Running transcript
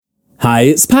Hi,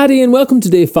 it's Paddy and welcome to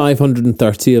day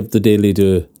 530 of the Daily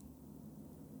Do.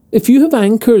 If you have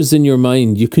anchors in your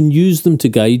mind, you can use them to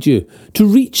guide you, to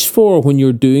reach for when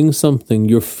you're doing something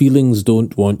your feelings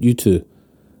don't want you to.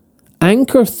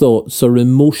 Anchor thoughts are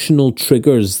emotional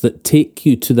triggers that take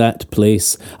you to that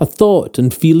place, a thought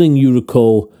and feeling you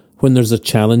recall when there's a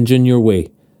challenge in your way.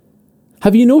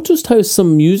 Have you noticed how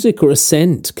some music or a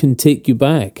scent can take you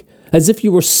back, as if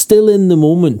you were still in the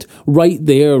moment, right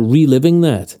there reliving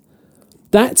that?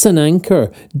 That's an anchor,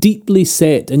 deeply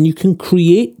set, and you can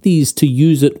create these to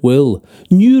use at will.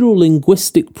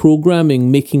 Neuro-linguistic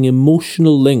programming making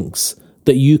emotional links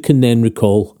that you can then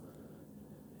recall.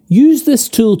 Use this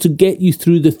tool to get you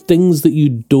through the things that you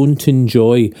don't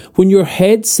enjoy. When your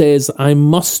head says, I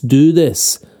must do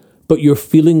this, but your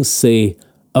feelings say,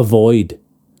 avoid.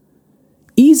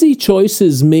 Easy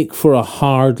choices make for a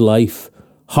hard life.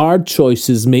 Hard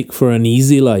choices make for an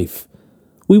easy life.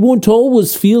 We won't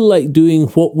always feel like doing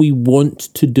what we want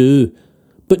to do,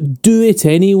 but do it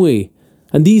anyway,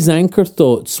 and these anchor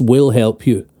thoughts will help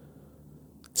you.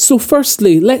 So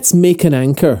firstly, let's make an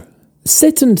anchor.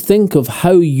 Sit and think of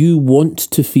how you want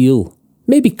to feel.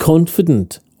 Maybe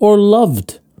confident, or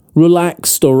loved,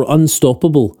 relaxed or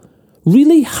unstoppable.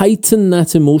 Really heighten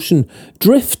that emotion.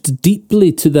 Drift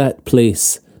deeply to that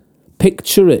place.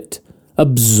 Picture it.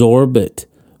 Absorb it.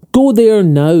 Go there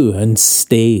now and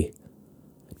stay.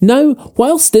 Now,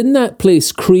 whilst in that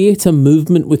place, create a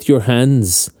movement with your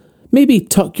hands. Maybe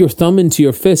tuck your thumb into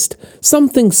your fist,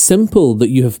 something simple that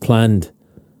you have planned.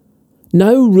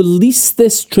 Now release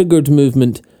this triggered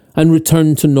movement and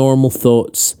return to normal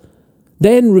thoughts.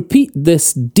 Then repeat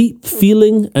this deep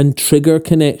feeling and trigger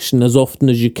connection as often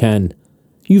as you can.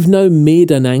 You've now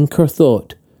made an anchor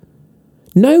thought.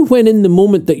 Now when in the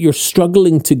moment that you're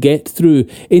struggling to get through,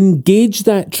 engage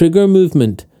that trigger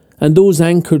movement, and those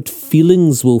anchored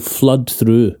feelings will flood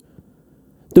through.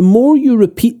 The more you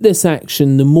repeat this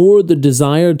action, the more the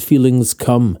desired feelings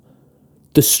come.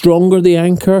 The stronger the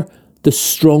anchor, the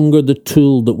stronger the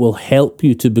tool that will help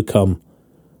you to become.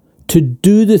 To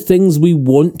do the things we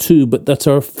want to, but that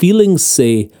our feelings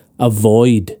say,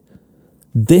 avoid.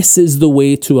 This is the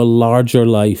way to a larger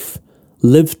life,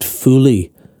 lived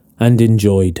fully and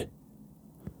enjoyed.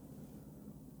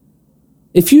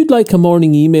 If you'd like a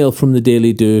morning email from the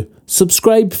Daily Do,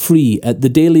 subscribe free at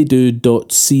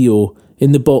thedailydo.co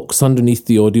in the box underneath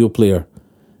the audio player.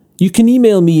 You can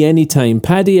email me anytime,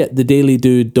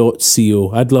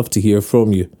 paddy@thedailydo.co. I'd love to hear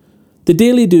from you. The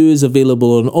Daily Do is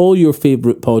available on all your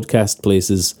favourite podcast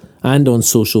places and on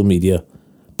social media.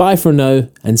 Bye for now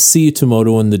and see you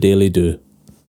tomorrow on the Daily Do.